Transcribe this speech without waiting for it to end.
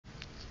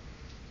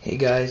Hey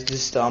guys,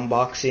 this is the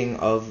unboxing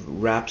of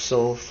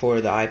Wrapsol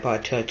for the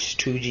iPod Touch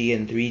 2G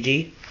and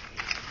 3G.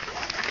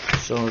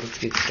 So let's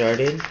get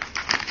started.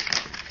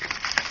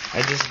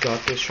 I just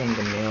got this from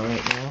the mail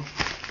right now.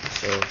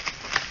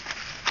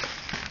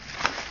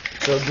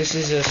 So this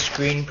is a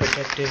screen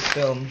protective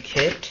film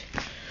kit.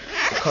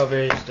 It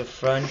covers the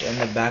front and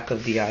the back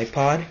of the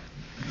iPod.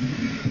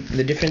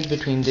 The difference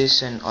between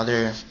this and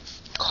other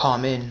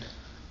common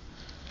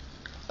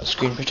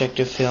screen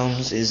protective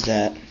films is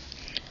that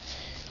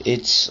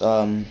it's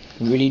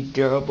really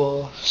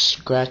durable,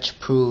 scratch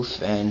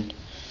proof, and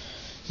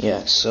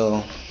yeah,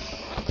 so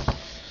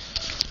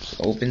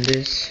open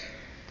this.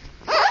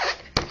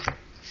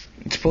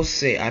 It's supposed to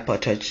say iPod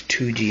Touch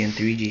 2G and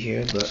 3G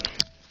here, but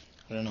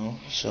I don't know,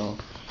 so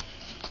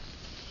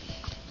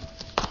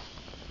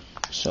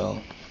just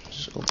open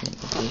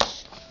it with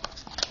this.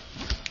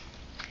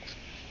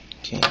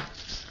 Okay,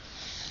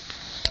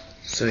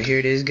 so here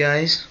it is,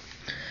 guys.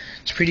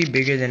 It's pretty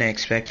bigger than I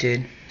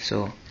expected,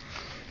 so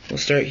we'll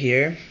start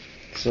here.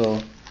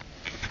 So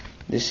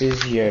this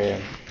is your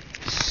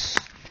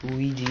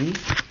squeegee.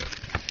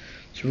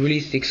 It's a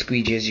really thick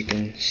squeegee, as you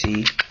can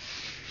see,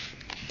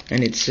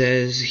 and it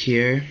says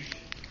here,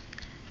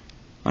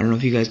 I don't know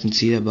if you guys can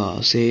see that, but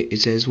I'll say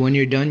it says, when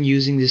you're done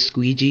using this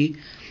squeegee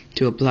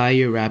to apply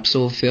your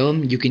Wrapsol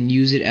film, you can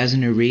use it as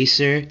an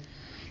eraser,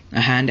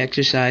 a hand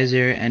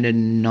exerciser, and a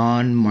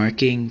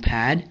non-marking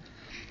pad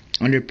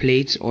under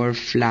plates or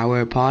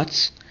flower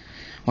pots,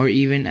 or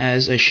even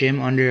as a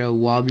shim under a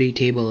wobbly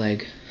table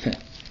leg.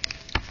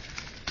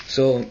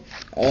 So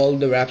all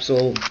the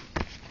Wrapsol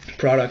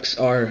products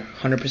are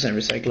 100%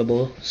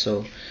 recyclable,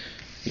 so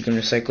you can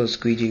recycle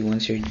squeegee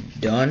once you're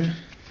done,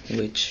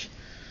 which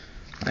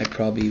I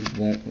probably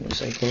won't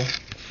recycle. I'm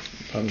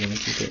probably gonna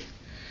keep it.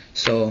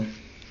 So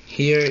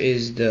here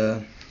is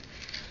the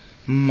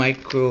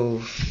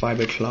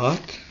microfiber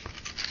cloth,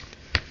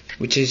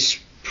 which is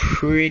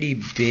pretty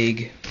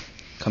big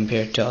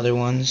compared to other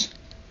ones.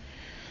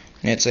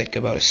 And it's like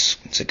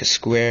it's like a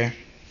square.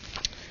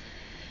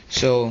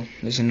 So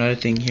there's another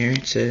thing here.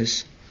 It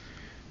says,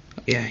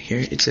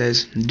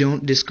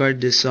 don't discard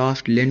this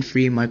soft,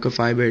 lint-free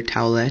microfiber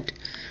towelette.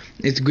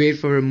 It's great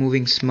for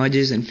removing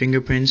smudges and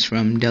fingerprints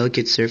from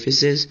delicate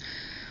surfaces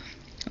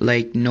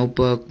like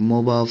notebook,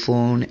 mobile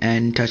phone,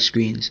 and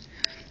touchscreens.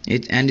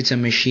 It's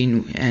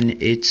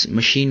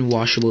machine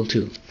washable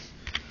too.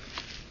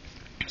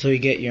 So you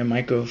get your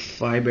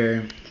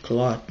microfiber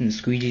cloth and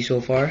squeegee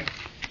so far.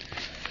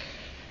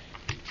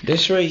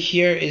 This right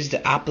here is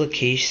the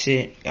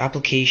application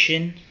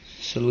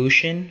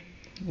solution,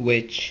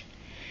 which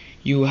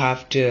you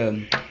have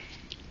to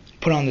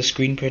put on the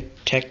screen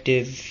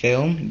protective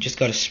film. You just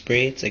gotta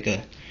spray it. It's like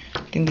I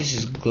think this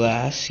is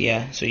glass,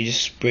 yeah, so you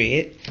just spray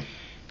it.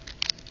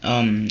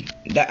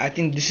 I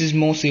think this is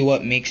mostly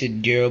what makes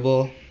it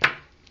durable.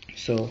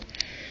 So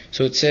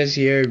it says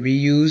here,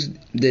 reuse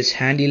this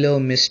handy little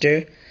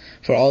mister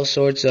for all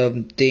sorts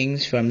of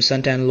things, from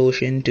suntan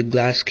lotion to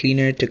glass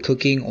cleaner to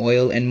cooking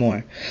oil and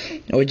more.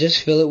 Or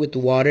just fill it with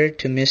water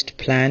to mist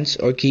plants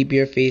or keep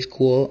your face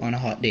cool on a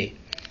hot day.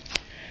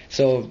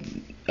 So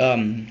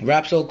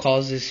Wrapsol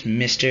calls this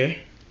mister,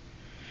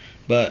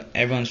 but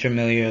everyone's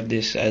familiar with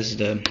this as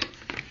the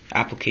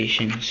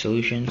application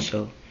solution.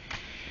 So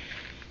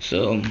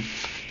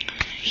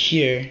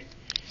here it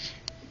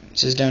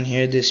says down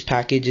here, this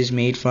package is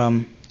made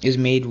with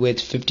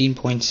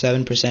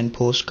 15.7%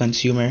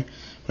 post-consumer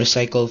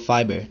recycled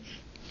fiber,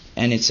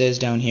 and it says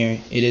down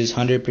here it is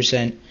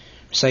 100%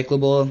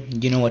 recyclable.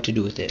 You know what to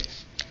do with it.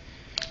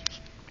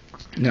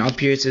 Now up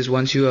here it says,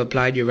 once you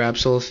applied your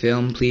Wrapsol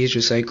film, please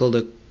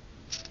recycle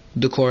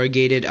the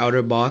corrugated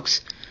outer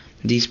box,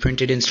 these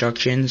printed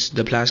instructions,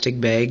 the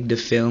plastic bag the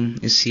film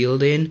is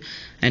sealed in,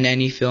 and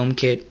any film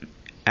kit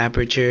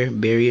aperture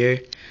barrier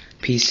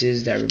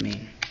pieces that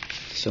remain.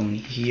 So in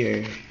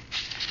here,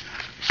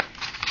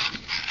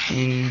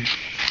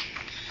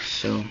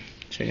 sorry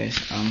guys,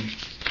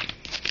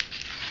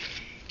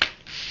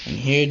 and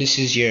here, this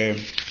is your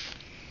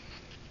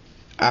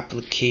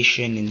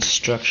application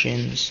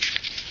instructions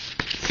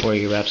for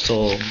your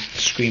Wrapsol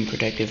screen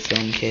protective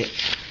film kit.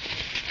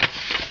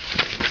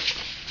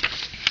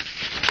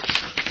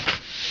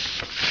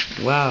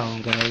 Wow,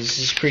 guys, this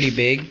is pretty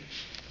big.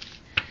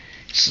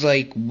 It's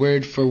like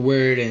word for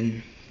word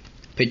and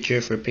picture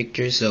for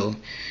picture, so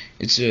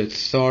it's a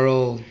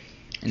thorough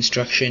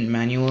instruction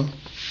manual.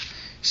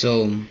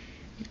 So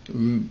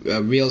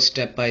a real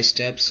step by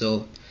step.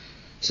 So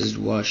it says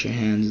wash your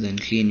hands, then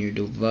clean your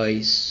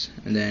device,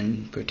 and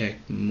then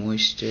protect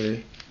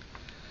moisture.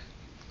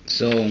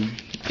 So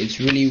it's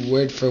really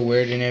word for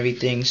word and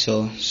everything,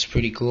 so it's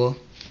pretty cool.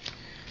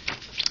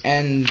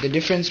 And the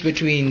difference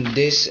between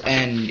this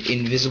and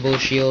invisible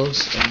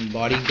shields and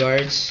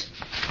bodyguards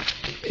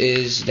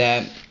is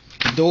that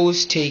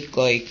those take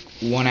like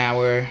 1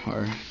 hour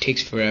or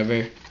takes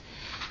forever.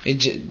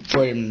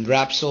 For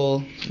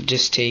Wrapsol, it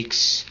just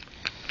takes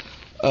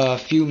a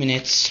few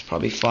minutes,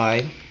 probably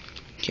 5.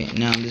 Okay,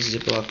 now this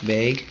Ziploc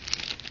bag,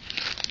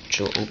 which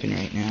will open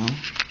right now.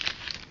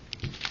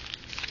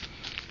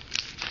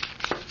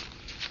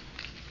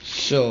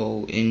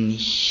 So in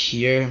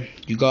here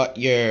you got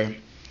your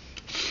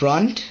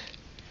front,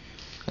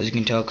 as you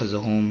can tell because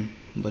the home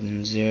button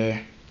is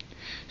there.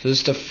 So this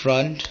is the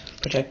front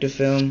protective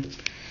film.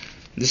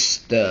 This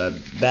is the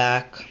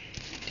back. I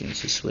think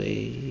it's this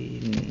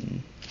way.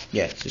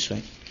 Yeah, it's this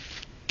way.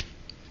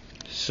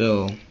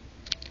 So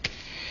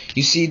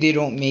you see they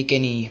don't make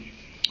any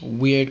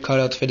weird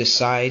cutouts for the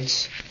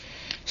sides,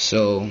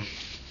 so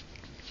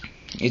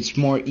it's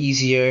more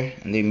easier,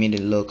 and they made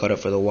a little cutout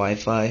for the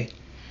Wi-Fi.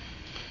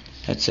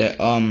 That's it.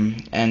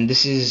 And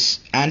this is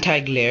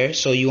anti-glare,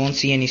 so you won't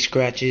see any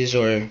scratches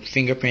or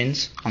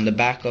fingerprints on the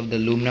back of the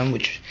aluminum,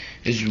 which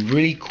is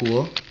really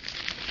cool.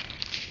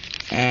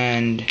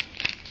 And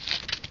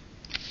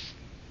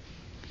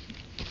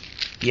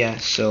yeah,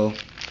 so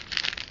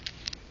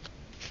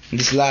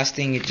this last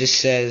thing, it just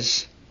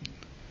says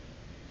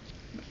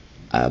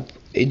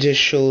it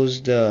just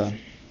shows it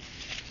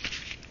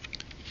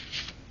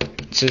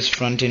says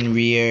front and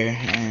rear,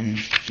 and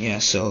yeah,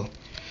 so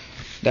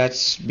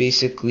that's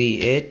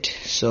basically it.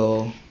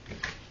 So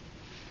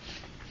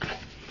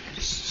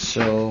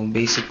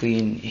basically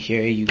in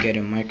here you get a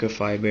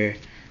microfiber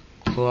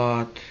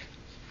cloth,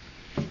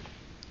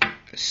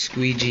 a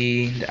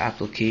squeegee, the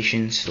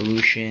application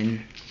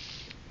solution,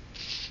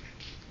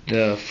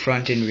 the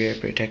front and rear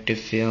protective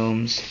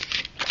films,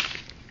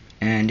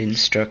 and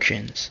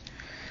instructions.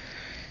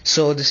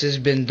 So this has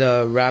been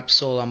the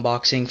Wrapsol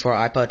unboxing for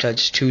iPod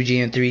Touch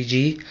 2G and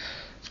 3G.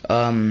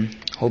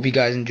 Hope you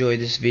guys enjoyed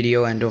this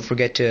video, and don't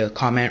forget to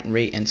comment,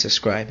 rate, and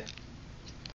subscribe.